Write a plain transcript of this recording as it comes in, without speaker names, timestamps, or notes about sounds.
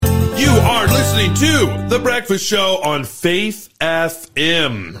listening to The Breakfast Show on Faith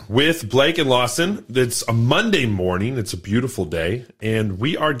FM with Blake and Lawson. It's a Monday morning. It's a beautiful day. And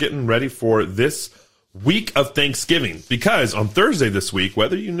we are getting ready for this week of Thanksgiving. Because on Thursday this week,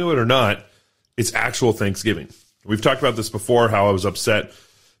 whether you knew it or not, it's actual Thanksgiving. We've talked about this before, how I was upset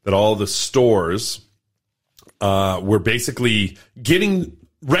that all the stores were basically getting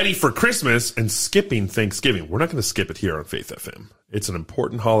ready for Christmas and skipping Thanksgiving. We're not going to skip it here on Faith FM. It's an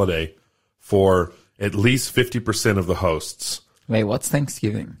important holiday for at least 50% of the hosts. Wait, what's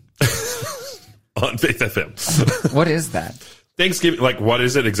Thanksgiving? On Faith FM. What is that? Thanksgiving, like, what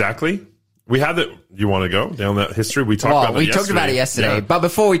is it exactly? We have it. You want to go down that history? We talked about it yesterday. We talked about it yesterday, but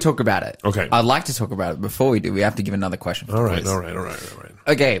before we talk about it, okay, I'd like to talk about it. Before we do, we have to give another question for all the right, quiz. all right.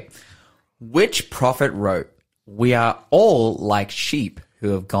 Okay. Which prophet wrote, "We are all like sheep who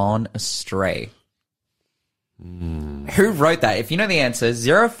have gone astray"? Who wrote that? If you know the answer,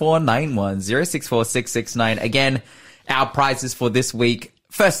 0491 064 669. Again, our prizes for this week.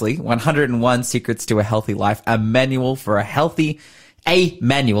 Firstly, 101 Secrets to a Healthy Life, a manual for a healthy,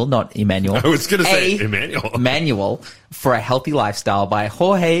 manual, not Emmanuel. I was going to say Emmanuel. Manual for a healthy lifestyle by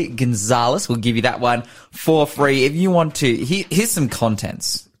Jorge Gonzalez. We'll give you that one for free. If you want to, here's some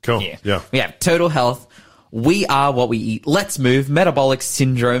contents. Cool. Here. Yeah. We have total health. We are what we eat. Let's move. Metabolic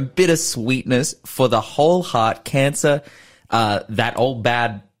syndrome. Bittersweetness for the whole heart. Cancer. That old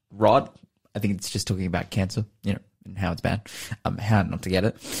bad rod. I think it's just talking about cancer, you know, and how it's bad. How not to get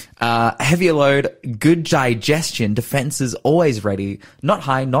it. Heavier load. Good digestion. Defenses always ready. Not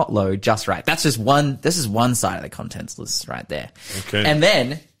high, not low, just right. That's just one. This is one side of the contents list right there. Okay. And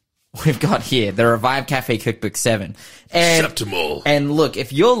then we've got here the Revive Cafe Cookbook 7. And, Acceptable. And look,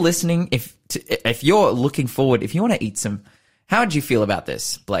 if you're listening, if you're looking forward, if you want to eat some, how would you feel about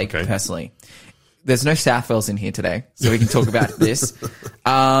this, Blake, personally? There's no Southwells in here today, so we can talk about this.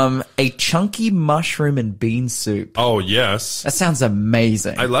 A chunky mushroom and bean soup. Oh, yes. That sounds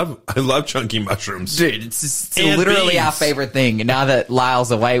amazing. I love chunky mushrooms. Dude, it's literally our favorite thing. And now that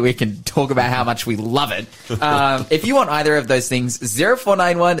Lyle's away, we can talk about how much we love it. If you want either of those things,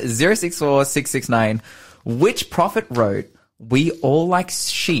 0491 064 669. Which prophet wrote, "We all like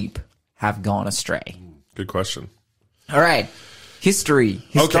sheep have gone astray"? Good question. All right.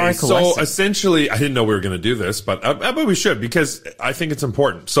 Historical so lesson. essentially, I didn't know we were going to do this, but we should, because I think it's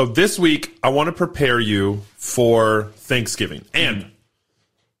important. So this week, I want to prepare you for Thanksgiving. And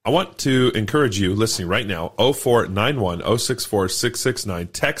I want to encourage you listening right now, 0491 064 669.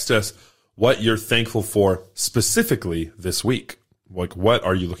 Text us what you're thankful for specifically this week. Like, what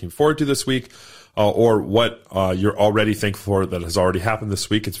are you looking forward to this week? Or what you're already thankful for that has already happened this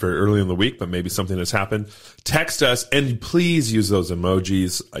week. It's very early in the week, but maybe something has happened. Text us, and please use those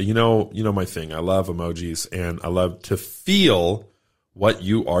emojis. You know my thing. I love emojis, and I love to feel what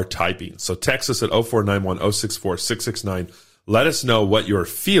you are typing. So text us at 0491 064 669. Let us know what you're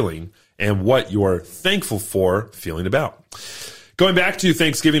feeling and what you're thankful for feeling about. Going back to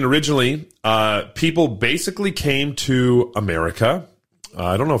Thanksgiving originally, people basically came to America.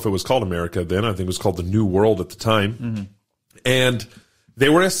 I don't know if it was called America then. I think it was called the New World at the time. Mm-hmm. And they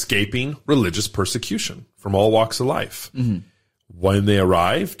were escaping religious persecution from all walks of life. Mm-hmm. When they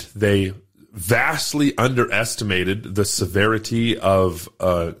arrived, they vastly underestimated the severity of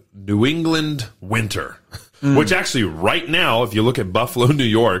New England winter, which actually right now, if you look at Buffalo, New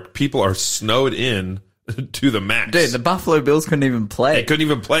York, people are snowed in to the max. Dude, the Buffalo Bills couldn't even play. They couldn't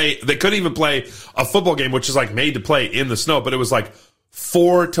even play a football game, which is like made to play in the snow, but it was like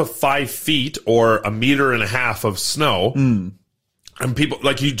 4 to 5 feet or 1.5 meters of snow. And people,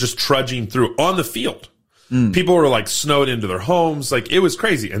 like, you just trudging through on the field. People were like snowed into their homes. Like, it was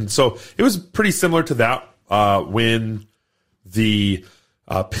crazy. And so it was pretty similar to that when the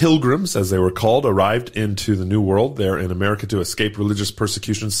pilgrims, as they were called, arrived into the New World there in America to escape religious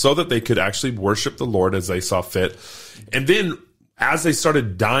persecution so that they could actually worship the Lord as they saw fit. And then as they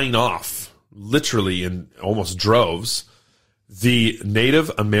started dying off, literally in almost droves, the Native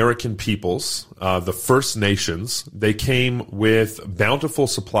American peoples, the First Nations, they came with bountiful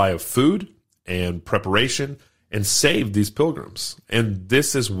supply of food and preparation and saved these pilgrims. And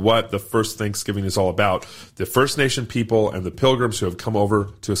this is what the first Thanksgiving is all about. The First Nation people and the pilgrims who have come over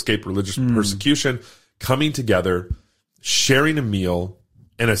to escape religious persecution, coming together, sharing a meal,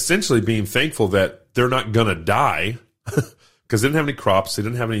 and essentially being thankful that they're not going to die because they didn't have any crops, they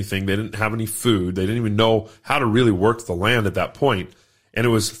didn't have anything, they didn't have any food, they didn't even know how to really work the land at that point. And it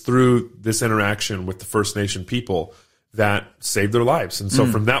was through this interaction with the First Nation people that saved their lives. And so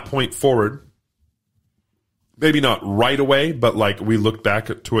from that point forward, maybe not right away, but like we look back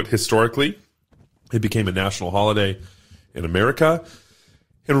to it historically, it became a national holiday in America.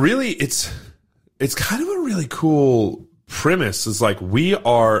 And really, it's it's kind of a really cool premise. Is like we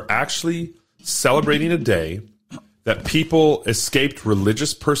are actually celebrating a day that people escaped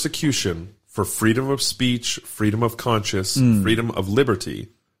religious persecution for freedom of speech, freedom of conscience, freedom of liberty,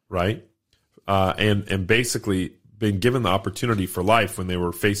 right? And basically been given the opportunity for life when they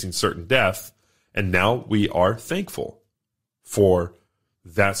were facing certain death. And now we are thankful for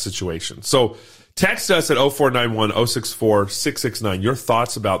that situation. So text us at 0491-064-669 your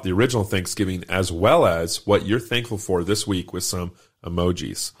thoughts about the original Thanksgiving as well as what you're thankful for this week with some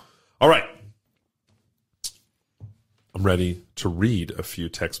emojis. All right. I'm ready to read a few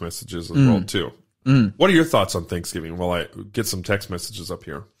text messages as well, too. What are your thoughts on Thanksgiving while I get some text messages up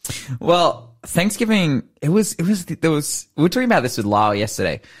here? Well, Thanksgiving, we were talking about this with Lyle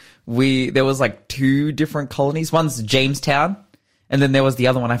yesterday. There was like 2 different colonies. One's Jamestown, and then there was the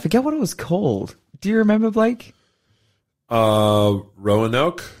other one. I forget what it was called. Do you remember, Blake?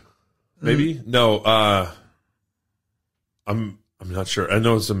 Roanoke, maybe? No, I'm not sure. I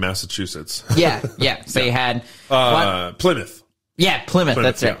know it's in Massachusetts. Yeah. So you had Plymouth. Yeah, Plymouth.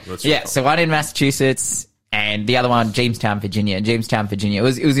 That's right. Yeah, so one in Massachusetts and the other one Jamestown, Virginia. It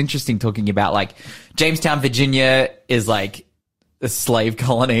was interesting talking about like Jamestown, Virginia is like a slave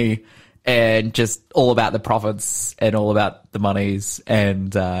colony and just all about the profits and all about the monies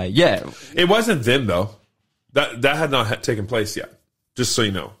and It wasn't then though. That had not taken place yet. Just so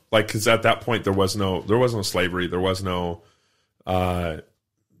you know. Like cuz at that point there was no slavery, there wasn't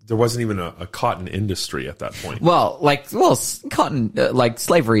even a cotton industry at that point. Cotton,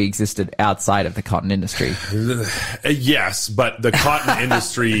 slavery existed outside of the cotton industry. Yes, but the cotton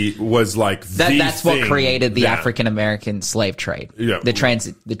industry was like that's what created the African American slave trade. Yeah. The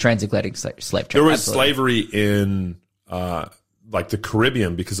transatlantic slave trade. There was slavery in like the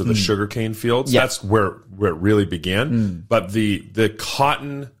Caribbean because of the sugarcane fields. Yeah. That's where it really began. But the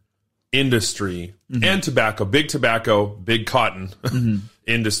cotton industry and tobacco, big cotton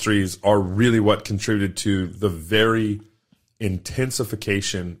industries are really what contributed to the very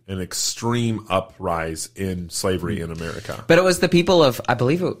intensification and extreme uprise in slavery in America. But it was the people of, I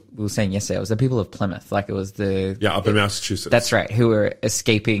believe we were saying yesterday, it was the people of Plymouth. Like it was up in Massachusetts. That's right, who were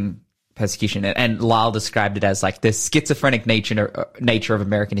escaping persecution. And Lyle described it as like the schizophrenic nature of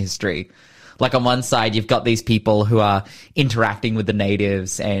American history. Like on one side, you've got these people who are interacting with the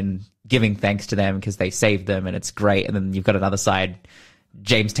natives and giving thanks to them because they saved them and it's great. And then you've got another side,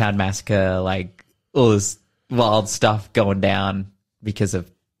 Jamestown Massacre, like all this wild stuff going down because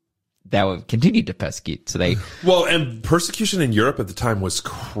of they were continued to persecute. So and persecution in Europe at the time was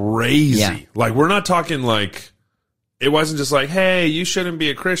crazy. Yeah. Like we're not talking like it wasn't just like, hey, you shouldn't be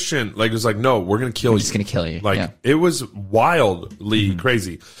a Christian. Like it was like, no, we're gonna kill you. Just gonna kill you. Like it was wildly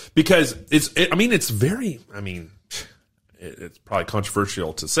crazy because it's probably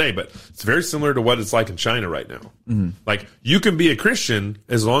controversial to say, but it's very similar to what it's like in China right now. Like you can be a Christian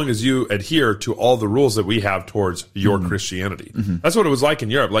as long as you adhere to all the rules that we have towards your Christianity. That's what it was like in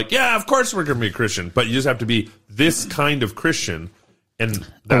Europe. Like, yeah, of course we're going to be a Christian, but you just have to be this kind of Christian, and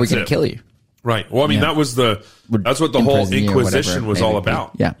that's we're going to kill you. Right. Well, I mean, that's what the whole Inquisition was all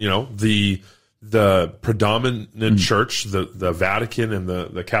about. Yeah. You know, the predominant church, the Vatican and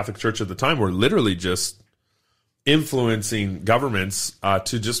the Catholic Church at the time were literally just influencing governments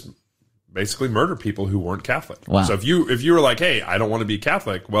to just basically murder people who weren't Catholic. Wow. So if you were like, hey, I don't want to be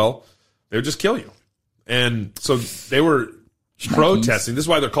Catholic, well, they would just kill you. And so they were protesting. This is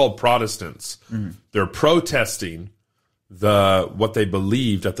why they're called Protestants. They're protesting what they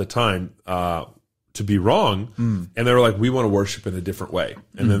believed at the time to be wrong, and they were like, we want to worship in a different way.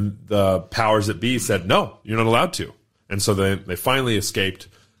 And then the powers that be said, no, you're not allowed to. And so they finally escaped,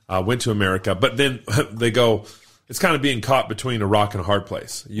 went to America, but then they go, it's kind of being caught between a rock and a hard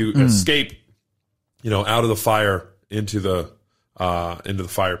place. You escape, out of the fire into the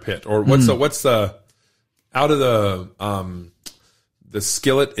fire pit, or what's the out of the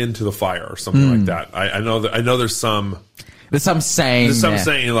skillet into the fire, or something like that. I know there's some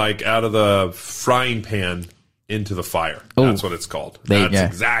saying like out of the frying pan into the fire. That's what it's called. That's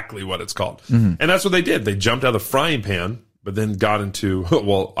exactly what it's called. And that's what they did. They jumped out of the frying pan, but then got into,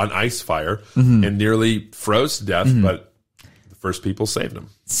 an ice fire and nearly froze to death, but the first people saved them.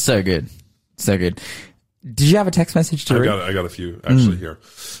 So good. So good. Did you have a text message to read? I got a few actually here.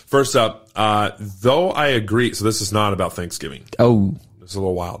 First up, though I agree, so this is not about Thanksgiving. Oh. It's a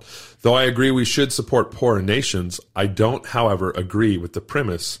little wild. Though I agree we should support poorer nations, I don't, however, agree with the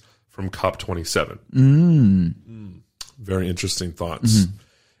premise from COP27. Very interesting thoughts.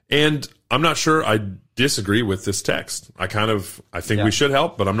 And I'm not sure I disagree with this text. I think we should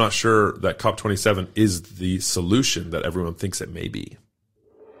help, but I'm not sure that COP27 is the solution that everyone thinks it may be.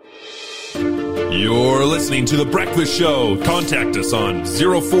 You're listening to The Breakfast Show. Contact us on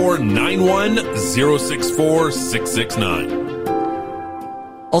 0491 064 669.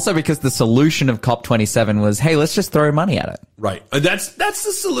 Also, because the solution of COP27 was, hey, let's just throw money at it. Right. That's the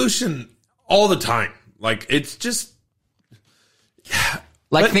solution all the time. Like, it's just...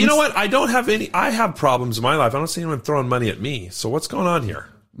 Like, but you know what? I have problems in my life. I don't see anyone throwing money at me. So what's going on here?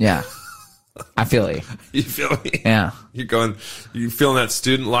 Yeah. I feel you. You feel me? Yeah. You feeling that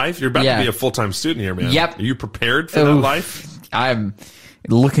student life? You're about to be a full-time student here, man. Yep. Are you prepared for that life? I'm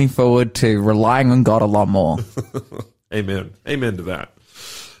looking forward to relying on God a lot more. Amen. Amen to that.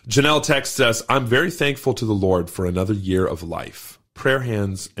 Janelle texts us, I'm very thankful to the Lord for another year of life. Prayer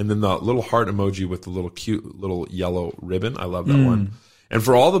hands, and then the little heart emoji with the little cute little yellow ribbon. I love that one. And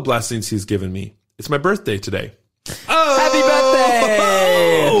for all the blessings he's given me. It's my birthday today. Oh! Happy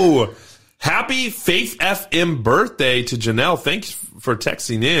birthday! Oh! Happy Faith FM birthday to Janelle. Thanks for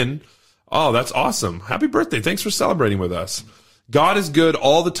texting in. Oh, that's awesome. Happy birthday. Thanks for celebrating with us. God is good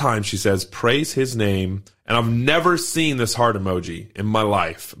all the time, she says. Praise his name. And I've never seen this heart emoji in my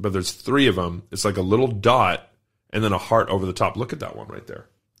life, but there's 3 of them. It's like a little dot and then a heart over the top. Look at that one right there.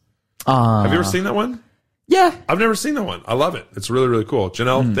 Have you ever seen that one? Yeah. I've never seen that one. I love it. It's really, really cool.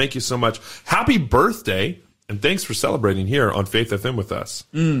 Janelle, thank you so much. Happy birthday, and thanks for celebrating here on Faith FM with us.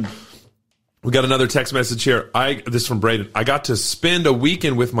 We got another text message here. This is from Braden. I got to spend a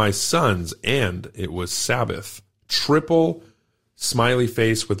weekend with my sons, and it was Sabbath. Triple smiley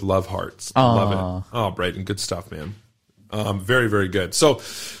face with love hearts. Love it. Oh, Braden, good stuff, man. Very, very good. So,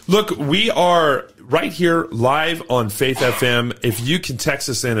 look, we are right here live on Faith FM. If you can text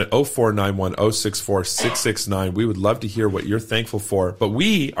us in at 0491 064 669, we would love to hear what you're thankful for. But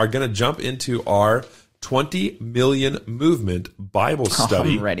we are going to jump into our 20 Million Movement Bible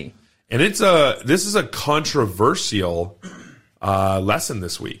study. I'm ready. And this is a controversial lesson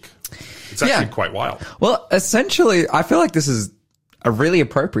this week. It's actually quite wild. Well, essentially, I feel like this is really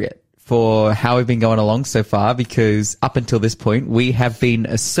appropriate for how we've been going along so far, because up until this point, we have been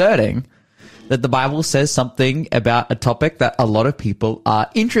asserting that the Bible says something about a topic that a lot of people are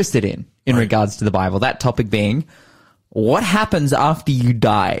interested in regards to the Bible. That topic being, what happens after you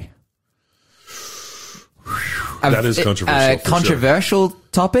die? That is controversial. A controversial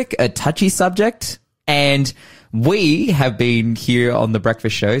topic, a touchy subject, and we have been here on the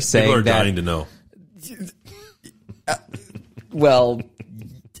Breakfast Show saying people are that, dying to know. Well,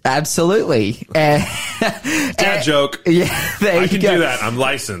 absolutely. Dad joke. Yeah, there I you can go. do that. I'm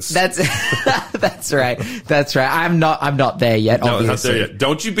licensed. That's right. That's right. I'm not there yet. No, obviously. not there yet.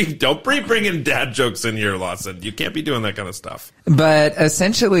 Don't be bringing dad jokes in here, Lawson. You can't be doing that kind of stuff. But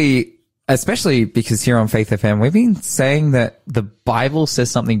essentially, especially because here on Faith FM, we've been saying that the Bible says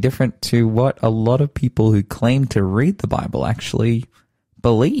something different to what a lot of people who claim to read the Bible actually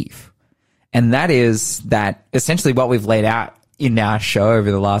believe. And that is that essentially what we've laid out in our show over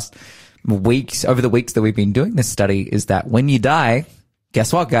the last weeks, over the weeks that we've been doing this study, is that when you die,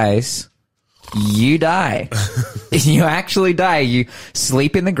 guess what, guys? You die. You actually die. You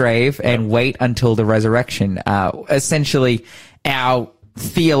sleep in the grave and wait until the resurrection. Essentially, our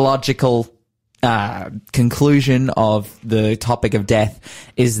theological conclusion of the topic of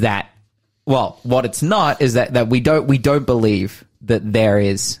death is that, well, what it's not is that we don't believe that there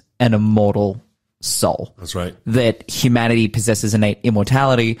is an immortal soul. That's right. That humanity possesses innate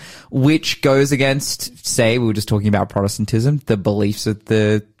immortality, which goes against, say, we were just talking about Protestantism, the beliefs of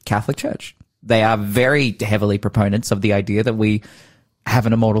the Catholic Church. They are very heavily proponents of the idea that we have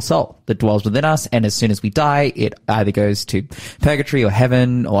an immortal soul that dwells within us, and as soon as we die, it either goes to purgatory or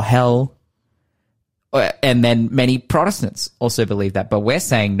heaven or hell. And then many Protestants also believe that. But we're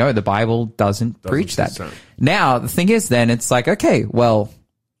saying, no, the Bible doesn't preach that. Now, the thing is then, it's like, okay, well,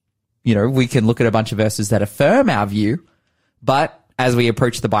 you know, we can look at a bunch of verses that affirm our view, but as we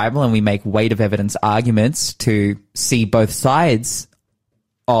approach the Bible and we make weight of evidence arguments to see both sides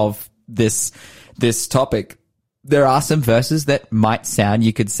of this topic, there are some verses that might sound,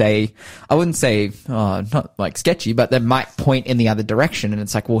 you could say, I wouldn't say, not like sketchy, but that might point in the other direction. And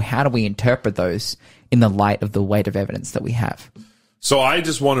it's like, well, how do we interpret those in the light of the weight of evidence that we have? So I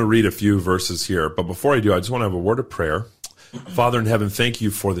just want to read a few verses here. But before I do, I just want to have a word of prayer. Father in heaven, thank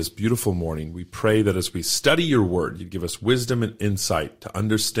you for this beautiful morning. We pray that as we study your word, you give us wisdom and insight to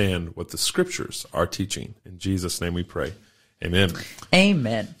understand what the scriptures are teaching. In Jesus' name we pray. Amen.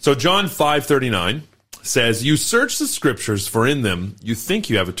 Amen. So John 5:39 says, you search the scriptures, for in them you think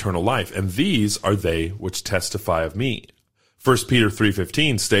you have eternal life, and these are they which testify of me. 1 Peter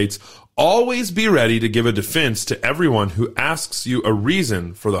 3:15 states, always be ready to give a defense to everyone who asks you a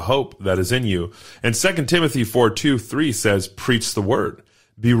reason for the hope that is in you. And 2 Timothy 4:2-3 says, preach the word.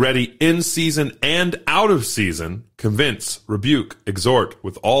 Be ready in season and out of season. Convince, rebuke, exhort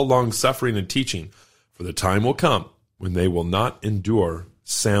with all long suffering and teaching. For the time will come when they will not endure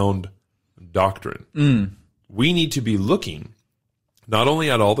sound doctrine. We need to be looking not only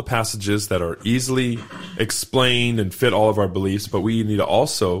at all the passages that are easily explained and fit all of our beliefs, but we need to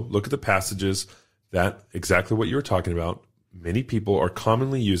also look at the passages that, exactly what you were talking about, many people are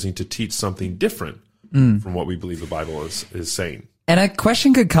commonly using to teach something different from what we believe the Bible is saying. And a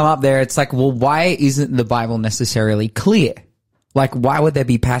question could come up there. It's like, well, why isn't the Bible necessarily clear? Like, why would there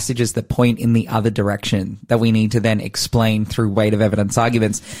be passages that point in the other direction that we need to then explain through weight of evidence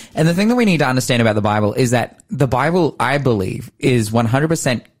arguments? And the thing that we need to understand about the Bible is that the Bible, I believe, is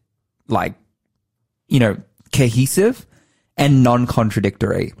 100% like, cohesive and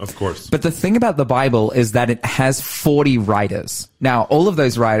non-contradictory. Of course. But the thing about the Bible is that it has 40 writers. Now, all of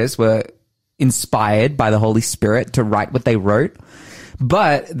those writers were inspired by the Holy Spirit to write what they wrote,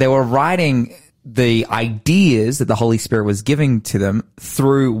 but they were writing the ideas that the Holy Spirit was giving to them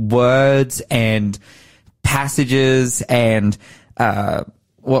through words and passages and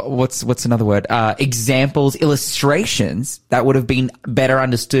what's another word? Examples, illustrations that would have been better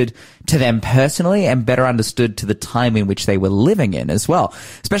understood to them personally and better understood to the time in which they were living in as well.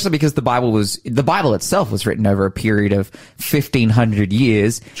 Especially because the Bible itself was written over a period of 1,500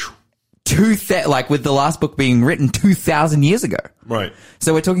 years. With the last book being written 2,000 years ago. Right.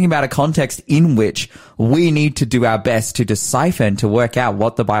 So we're talking about a context in which we need to do our best to decipher and to work out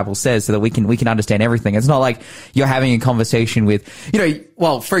what the Bible says so that we can understand everything. It's not like you're having a conversation with,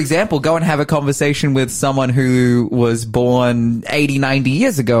 for example, go and have a conversation with someone who was born 80, 90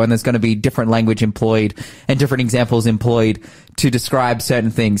 years ago, and there's going to be different language employed and different examples employed to describe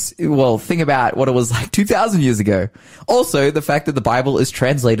certain things. Well, think about what it was like 2,000 years ago. Also, the fact that the Bible is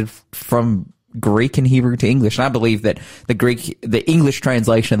translated from Greek and Hebrew to English. And I believe that the English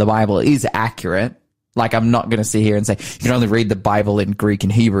translation of the Bible is accurate. Like, I'm not going to sit here and say, you can only read the Bible in Greek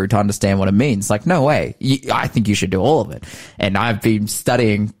and Hebrew to understand what it means. Like, no way. I think you should do all of it. And I've been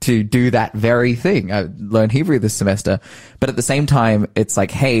studying to do that very thing. I learned Hebrew this semester. But at the same time, it's like,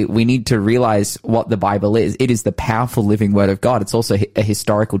 hey, we need to realize what the Bible is. It is the powerful living word of God. It's also a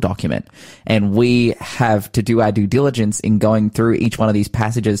historical document. And we have to do our due diligence in going through each one of these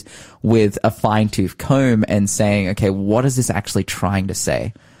passages with a fine-tooth comb and saying, okay, what is this actually trying to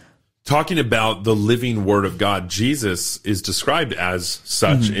say? Talking about the living word of God, Jesus is described as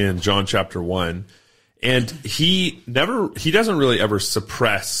such in John chapter 1. And he doesn't really ever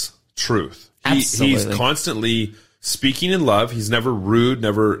suppress truth. He's constantly speaking in love. He's never rude,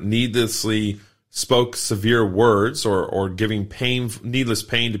 never needlessly spoke severe words or giving needless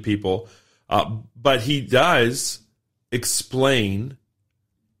pain to people. But he does explain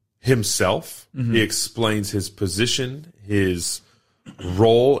himself. He explains his position, his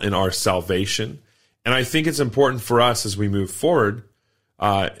role in our salvation. And I think it's important for us as we move forward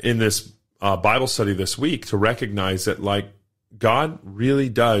in this Bible study this week to recognize that, like, God really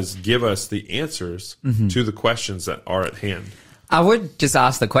does give us the answers to the questions that are at hand. I would just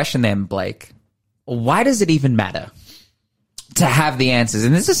ask the question then, Blake, why does it even matter to have the answers?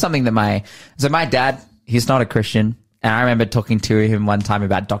 And this is something that my dad, he's not a Christian. And I remember talking to him one time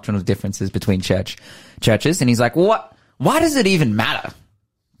about doctrinal differences between churches. And he's like, why does it even matter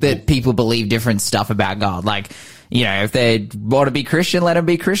that people believe different stuff about God? Like, if they want to be Christian, let them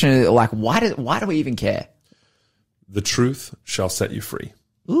be Christian. Like, why do we even care? The truth shall set you free.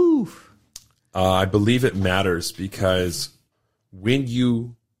 Ooh. I believe it matters because when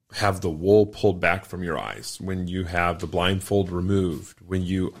you have the wool pulled back from your eyes, when you have the blindfold removed, when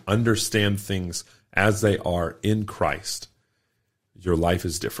you understand things as they are in Christ, your life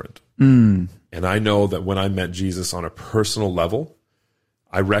is different. And I know that when I met Jesus on a personal level,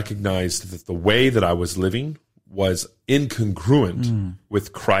 I recognized that the way that I was living was incongruent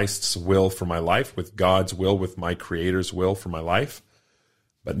with Christ's will for my life, with God's will, with my Creator's will for my life.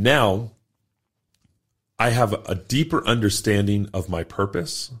 But now I have a deeper understanding of my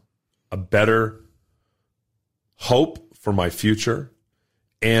purpose, a better hope for my future,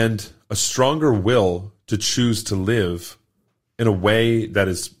 and a stronger will to choose to live in a way that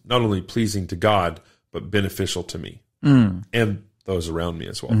is not only pleasing to God, but beneficial to me and those around me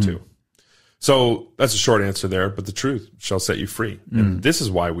as well, too. So that's a short answer there, but the truth shall set you free. And this is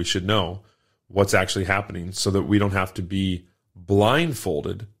why we should know what's actually happening so that we don't have to be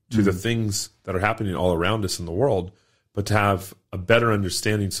blindfolded to the things that are happening all around us in the world, but to have a better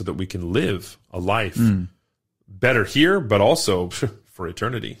understanding so that we can live a life better here, but also for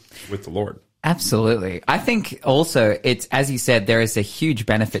eternity with the Lord. Absolutely. I think also it's, as you said, there is a huge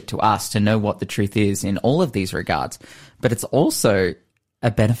benefit to us to know what the truth is in all of these regards, but it's also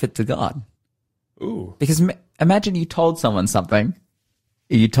a benefit to God. Ooh. Because imagine you told someone something,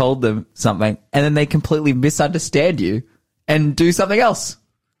 you told them something, and then they completely misunderstand you and do something else.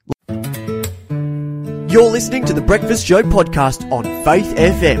 You're listening to the Breakfast Show podcast on Faith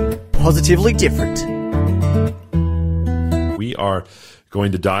FM. Positively different. We are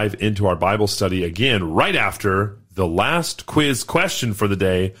going to dive into our Bible study again right after the last quiz question for the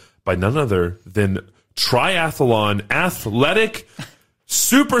day by none other than triathlon athletic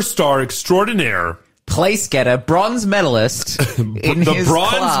superstar extraordinaire, Place getter, bronze medalist in the his bronze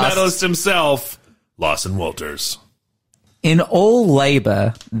class. medalist himself, Lawson Walters. In all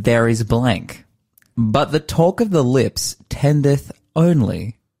labor there is blank, but the talk of the lips tendeth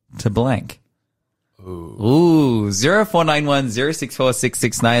only to blank. Ooh,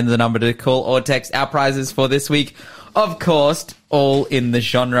 0491064669, the number to call or text. Our prizes for this week, of course, all in the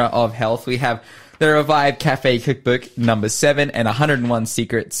genre of health. We have the Revive Cafe Cookbook number 7 and 101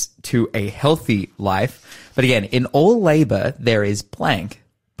 Secrets to a Healthy Life. But again, in all labor there is blank,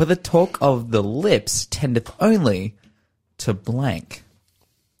 but the talk of the lips tendeth only to blank.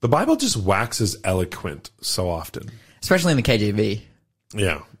 The Bible just waxes eloquent so often. Especially in the KJV.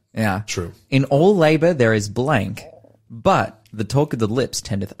 Yeah. Yeah. True. In all labor there is blank, but the talk of the lips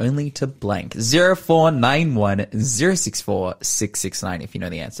tendeth only to blank. 0491064669 if you know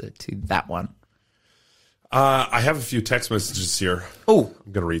the answer to that one. I have a few text messages here. Oh,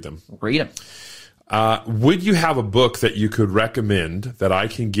 I'm going to read them. read them. Would you have a book that you could recommend that I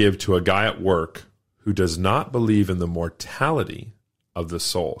can give to a guy at work who does not believe in the mortality of the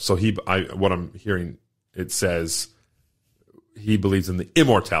soul? So what I'm hearing, it says he believes in the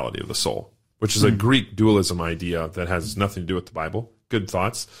immortality of the soul, which is a Greek dualism idea that has nothing to do with the Bible. Good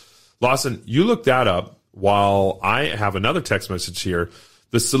thoughts. Lawson, you look that up while I have another text message here.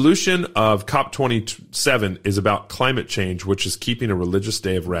 The solution of COP27 is about climate change, which is keeping a religious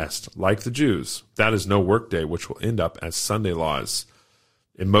day of rest. Like the Jews, that is no work day, which will end up as Sunday laws.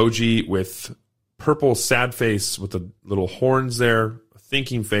 Emoji with purple sad face with the little horns there, a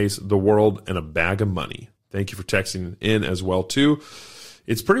thinking face, the world, and a bag of money. Thank you for texting in as well, too.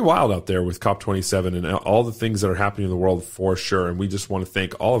 It's pretty wild out there with COP27 and all the things that are happening in the world for sure. And we just want to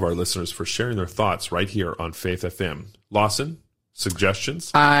thank all of our listeners for sharing their thoughts right here on Faith FM. Lawson,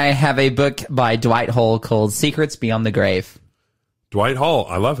 suggestions? I have a book by Dwight Hall called Secrets Beyond the Grave. Dwight Hall.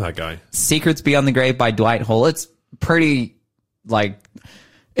 I love that guy. Secrets Beyond the Grave by Dwight Hall. It's pretty,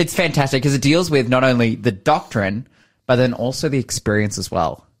 it's fantastic because it deals with not only the doctrine, but then also the experience as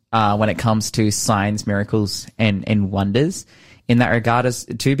well when it comes to signs, miracles, and wonders in that regard as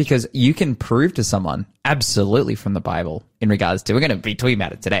too, because you can prove to someone absolutely from the Bible in regards to, we're going to be talking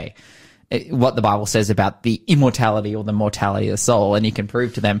about it today, what the Bible says about the immortality or the mortality of the soul, and you can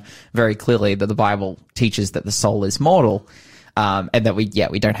prove to them very clearly that the Bible teaches that the soul is mortal, and that we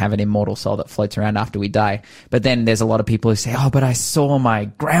don't have an immortal soul that floats around after we die. But then there's a lot of people who say, oh, but I saw my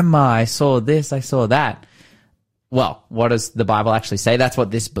grandma, I saw this, I saw that. Well, what does the Bible actually say? That's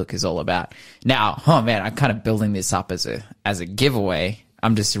what this book is all about. Now, oh man, I'm kind of building this up as a giveaway.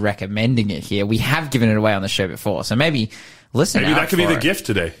 I'm just recommending it here. We have given it away on the show before, so maybe listen. Maybe that could be the gift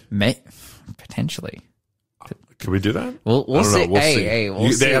today. Potentially. Can we do that? We'll see. We'll see.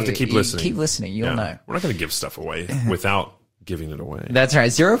 We'll see. They have to keep listening. Keep listening. You'll know. We're not going to give stuff away without giving it away. That's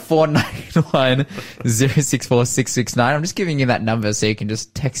right. 0491064669. I'm just giving you that number so you can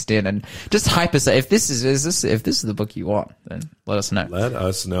just text in and just hype us. If this is the book you want, then let us know. Let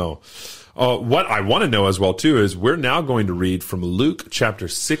us know. What I want to know as well too is we're now going to read from Luke chapter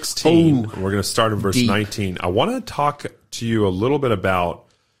 16. We're going to start in verse 19. I want to talk to you a little bit about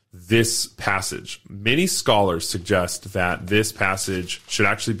this passage. Many scholars suggest that this passage should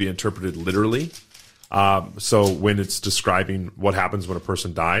actually be interpreted literally. So when it's describing what happens when a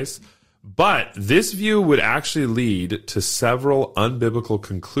person dies. But this view would actually lead to several unbiblical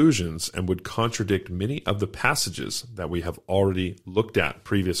conclusions and would contradict many of the passages that we have already looked at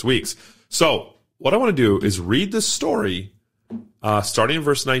previous weeks. So what I want to do is read the story starting in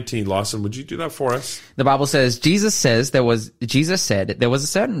verse 19. Lawson, would you do that for us? The Bible says, Jesus said there was a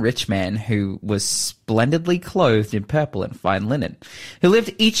certain rich man who was splendidly clothed in purple and fine linen, who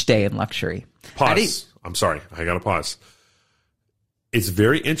lived each day in luxury. Pause. I'm sorry. I got to pause. It's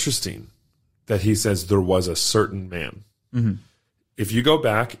very interesting that he says there was a certain man. Mm-hmm. If you go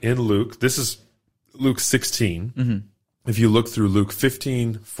back in Luke, this is Luke 16. Mm-hmm. If you look through Luke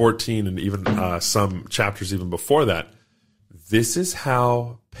 15, 14, and even some chapters even before that, this is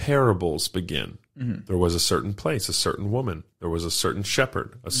how parables begin. Mm-hmm. There was a certain place, a certain woman. There was a certain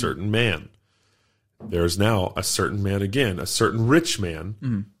shepherd, a certain man. There's now a certain man again, a certain rich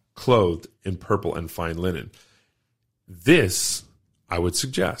man, clothed in purple and fine linen. This, I would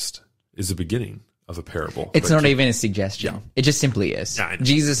suggest, is the beginning of a parable. It's But not even a suggestion. It just simply is. Yeah, I know.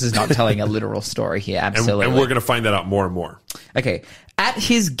 Jesus is not telling a literal story here. Absolutely. And we're going to find that out more and more. Okay. At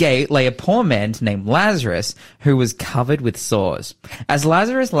his gate lay a poor man named Lazarus, who was covered with sores. As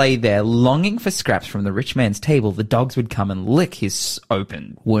Lazarus lay there longing for scraps from the rich man's table, the dogs would come and lick his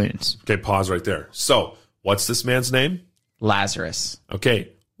open wounds. Okay, pause right there. So, what's this man's name? Lazarus. Okay,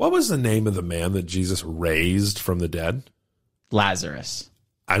 what was the name of the man that Jesus raised from the dead? Lazarus.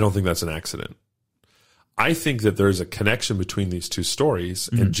 I don't think that's an accident. I think that there's a connection between these two stories,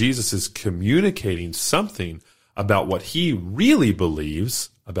 and Jesus is communicating something about what he really believes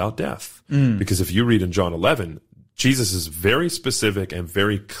about death. Because if you read in John 11, Jesus is very specific and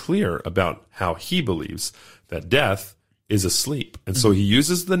very clear about how he believes that death is asleep. And so he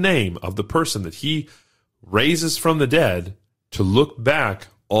uses the name of the person that he raises from the dead to look back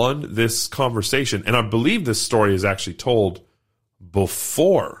on this conversation. And I believe this story is actually told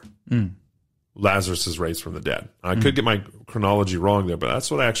before Lazarus is raised from the dead. I could get my chronology wrong there, but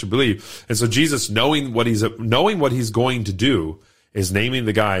that's what I actually believe. And so Jesus, knowing what he's going to do, is naming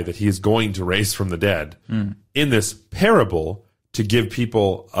the guy that he is going to raise from the dead in this parable to give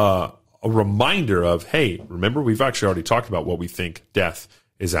people a reminder of, hey, remember, we've actually already talked about what we think death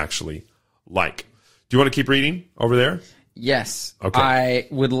is actually like. Do you want to keep reading over there? Yes. Okay. I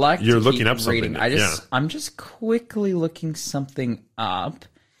would like You're to looking keep up something, reading. yeah. I'm just quickly looking something up.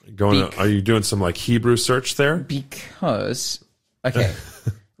 Are you doing some like Hebrew search there? Because, okay,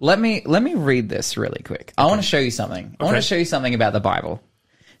 let me read this really quick. I want to show you something. I want to show you something about the Bible.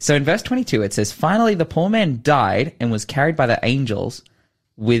 So in verse 22, it says, "Finally, the poor man died and was carried by the angels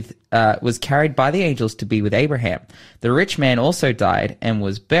to be with Abraham. The rich man also died and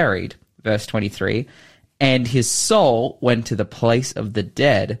was buried." Verse 23, "And his soul went to the place of the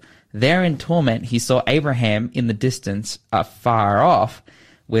dead. There in torment, he saw Abraham in the distance, afar off,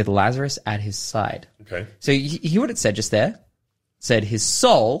 with Lazarus at his side." Okay. So you hear what it said just there? It said his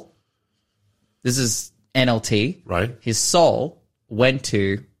soul, this is NLT, Right. his soul went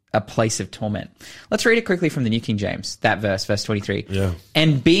to a place of torment. Let's read it quickly from the New King James, that verse 23. Yeah.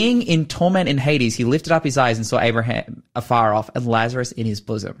 "And being in torment in Hades, he lifted up his eyes and saw Abraham afar off and Lazarus in his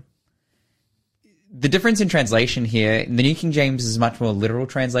bosom." The difference in translation here, the New King James is much more literal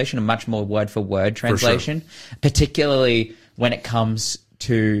translation and much more word-for-word translation, particularly when it comes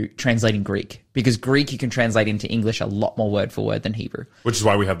to translating Greek. Because Greek you can translate into English a lot more word-for-word than Hebrew. Which is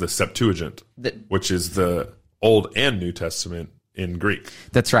why we have the Septuagint, which is the Old and New Testament in Greek.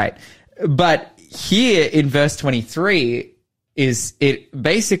 That's right. But here in verse 23 is it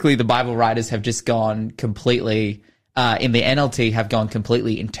basically the Bible writers have just gone completely, in the NLT, have gone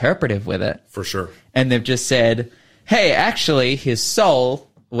completely interpretive with it. For sure. And they've just said, hey, actually, his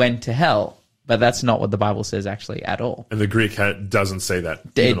soul went to hell. But that's not what the Bible says actually at all. And the Greek doesn't say that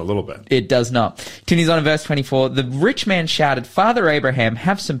even a little bit. It does not. Continues on in verse 24. "The rich man shouted, 'Father Abraham,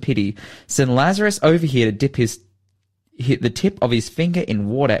 have some pity. Send Lazarus over here to dip the tip of his finger in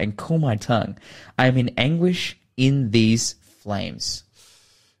water and cool my tongue. I am in anguish in these flames.'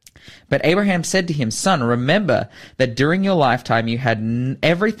 But Abraham said to him, 'Son, remember that during your lifetime you had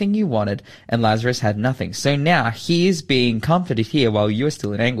everything you wanted, and Lazarus had nothing. So now he is being comforted here while you are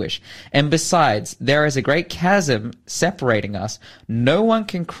still in anguish. And besides, there is a great chasm separating us. No one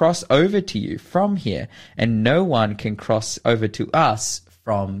can cross over to you from here, and no one can cross over to us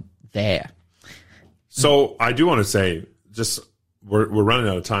from there.'" So I do want to say, just we're running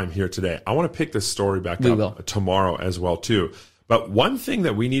out of time here today. I want to pick this story back up tomorrow as well too. But one thing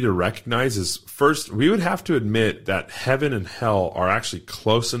that we need to recognize is, first, we would have to admit that heaven and hell are actually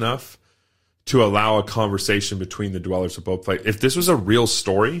close enough to allow a conversation between the dwellers of both places. If this was a real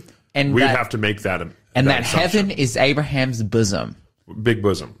story, we'd have to make that and that assumption. heaven is Abraham's bosom. Big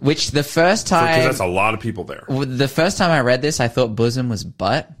bosom. Which the first time... Because that's a lot of people there. The first time I read this, I thought bosom was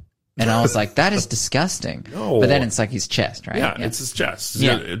butt. And I was like, that is disgusting. No. But then it's like his chest, right? Yeah, it's his chest.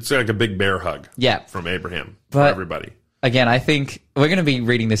 Yeah. It's like a big bear hug from Abraham for everybody. Again, I think we're going to be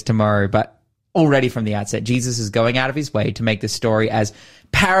reading this tomorrow, but already from the outset, Jesus is going out of his way to make this story as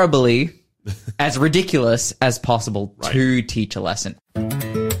parably, as ridiculous as possible to teach a lesson.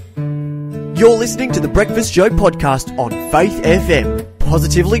 You're listening to the Breakfast Show podcast on Faith FM.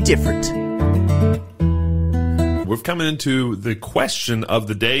 Positively different. We've come into the question of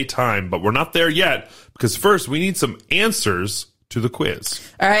the day time, but we're not there yet because first we need some answers to the quiz.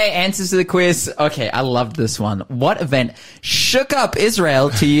 All right, answers to the quiz. Okay, I loved this one. What event shook up Israel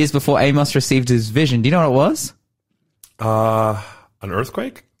 2 years before Amos received his vision? Do you know what it was? An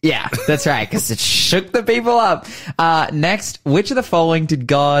earthquake? Yeah, that's right, because it shook the people up. Next, which of the following did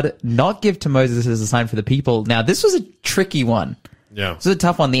God not give to Moses as a sign for the people? Now, this was a tricky one. Yeah. This is a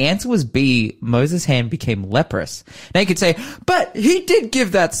tough one. The answer was B. Moses' hand became leprous. Now you could say, but he did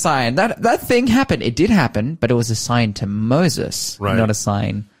give that sign. That thing happened. It did happen, but it was a sign to Moses, Right. not a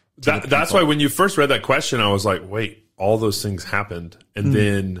sign to the That's why when you first read that question, I was like, wait, all those things happened. And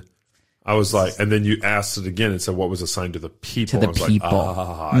then I was like, and then you asked it again and said, what was a sign to the people? To the I was people.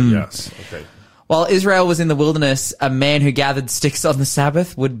 like, yes. Okay. While Israel was in the wilderness, a man who gathered sticks on the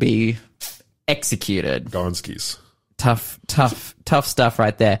Sabbath would be executed. Gonskis. Tough stuff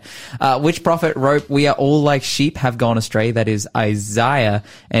right there. Which prophet wrote, "We are all like sheep, have gone astray"? That is Isaiah.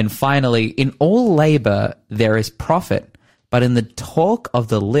 And finally, in all labor there is profit, but in the talk of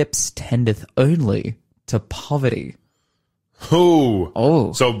the lips tendeth only to poverty.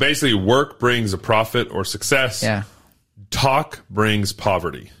 Oh. So basically, work brings a profit or success. Yeah. Talk brings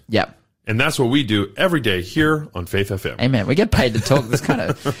poverty. Yep. And that's what we do every day here on Faith FM. Amen. We get paid to talk. This kind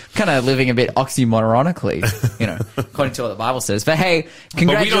of living a bit oxymoronically, according to what the Bible says. But hey,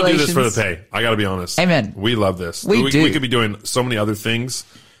 congratulations. But we don't do this for the pay. I got to be honest. Amen. We love this. We do. We could be doing so many other things,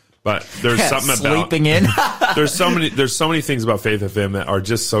 but there's something about sleeping in. there's so many things about Faith FM that are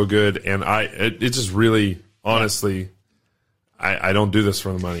just so good, and it just really, honestly, I don't do this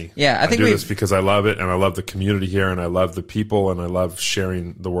for the money. Yeah, I think do this because I love it, and I love the community here, and I love the people, and I love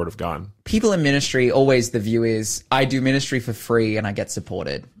sharing the word of God. People in ministry, always the view is, I do ministry for free and I get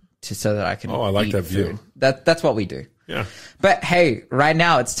supported so that I can I like eat that view. food. That's what we do. Yeah. But hey, right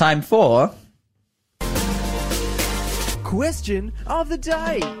now it's time for... Question of the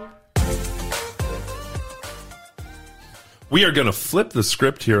day. We are going to flip the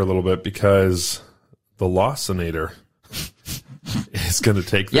script here a little bit because the Lawsonator is going to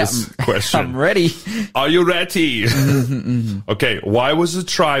take this question. I'm ready. Are you ready? Okay. Why was the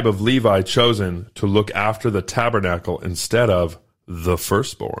tribe of Levi chosen to look after the tabernacle instead of the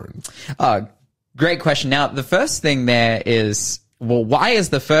firstborn? Great question. Now, the first thing there is, well, why is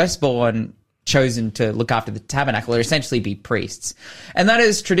the firstborn chosen to look after the tabernacle, or essentially be priests? And that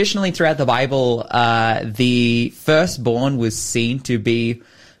is traditionally throughout the Bible, the firstborn was seen to be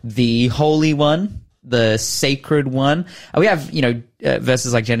the holy one, the sacred one. We have,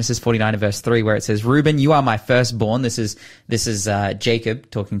 verses like Genesis 49 and verse 3 where it says, "Reuben, you are my firstborn." This is Jacob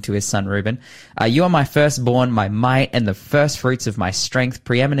talking to his son Reuben. "You are my firstborn, my might, and the first fruits of my strength,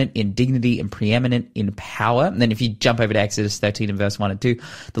 preeminent in dignity and preeminent in power." And then if you jump over to Exodus 13 and verse 1 and 2,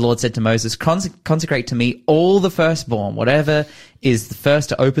 the Lord said to Moses, "Consecrate to me all the firstborn, whatever is the first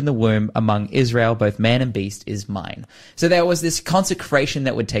to open the womb among Israel, both man and beast, is mine." So there was this consecration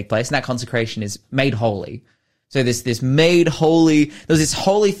that would take place, and that consecration is made holy. So this made holy, there's this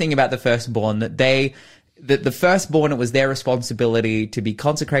holy thing about the firstborn that the firstborn, it was their responsibility to be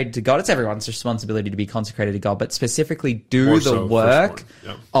consecrated to God. It's everyone's responsibility to be consecrated to God, but specifically do More the so work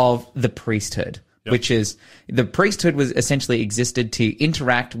Yep. of the priesthood, which is, the priesthood was essentially existed to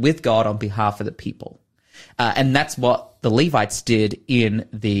interact with God on behalf of the people. And that's what the Levites did in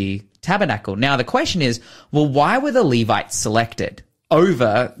the tabernacle. Now, the question is, well, why were the Levites selected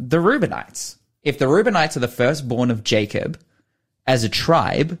over the Reubenites? If the Reubenites are the firstborn of Jacob as a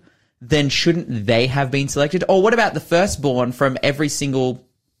tribe, then shouldn't they have been selected? Or what about the firstborn from every single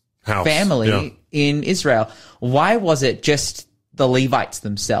House. family in Israel? Why was it just the Levites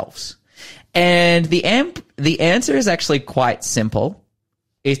themselves? And the answer is actually quite simple.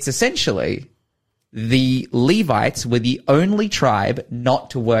 It's essentially the Levites were the only tribe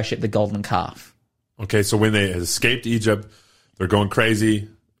not to worship the golden calf. Okay, so when they escaped Egypt, they're going crazy.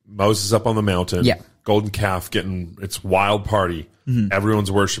 Moses up on the mountain. Yeah. Golden calf getting its wild party. Everyone's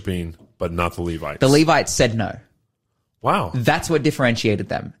worshiping, but not the Levites. The Levites said no. Wow. That's what differentiated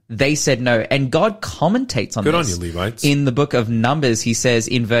them. They said no. And God commentates on Good this. on you, Levites. In the book of Numbers, he says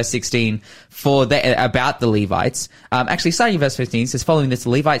in verse 16, about the Levites, actually starting in verse 15, he says, "Following this, the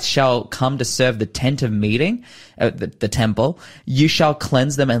Levites shall come to serve the tent of meeting, the temple. You shall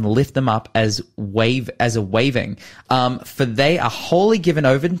cleanse them and lift them up as a waving. For they are wholly given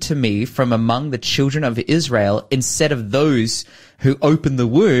over to me from among the children of Israel, instead of those who open the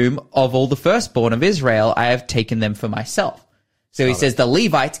womb of all the firstborn of Israel, I have taken them for myself." So he says the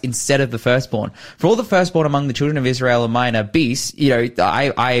Levites instead of the firstborn. "For all the firstborn among the children of Israel are mine are beasts.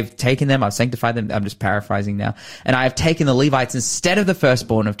 I've taken them, I've sanctified them." I'm just paraphrasing now. "And I have taken the Levites instead of the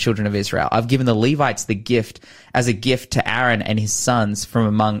firstborn of children of Israel. I've given the Levites the gift as a gift to Aaron and his sons from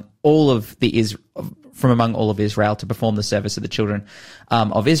among all of Israel to perform the service of the children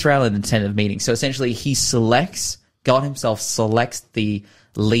of Israel in the tent of meeting." So essentially God himself selects the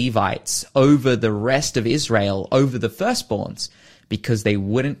Levites over the rest of Israel, over the firstborns, because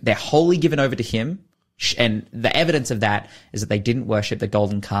they're wholly given over to him, And the evidence of that is that they didn't worship the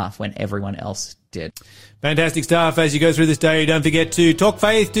golden calf when everyone else did. Fantastic stuff. As you go through this day, don't forget to talk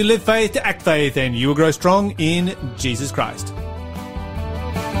faith, to live faith, to act faith, and you will grow strong in Jesus Christ.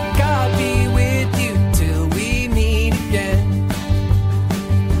 God be with you till we meet again.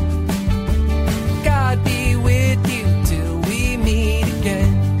 God be with you till we meet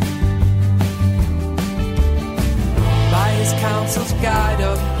again. By his counsel's guide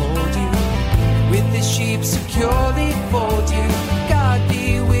uphold you, with the sheep securely fold you. God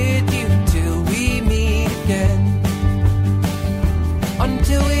be with you till we meet again.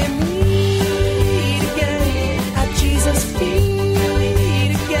 Until we meet again at Jesus' feet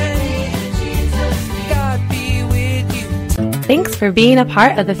again. God be with you. Thanks for being a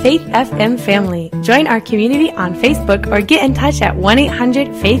part of the Faith FM family. Join our community on Facebook or get in touch at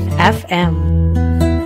 1-800-FAITH-FM.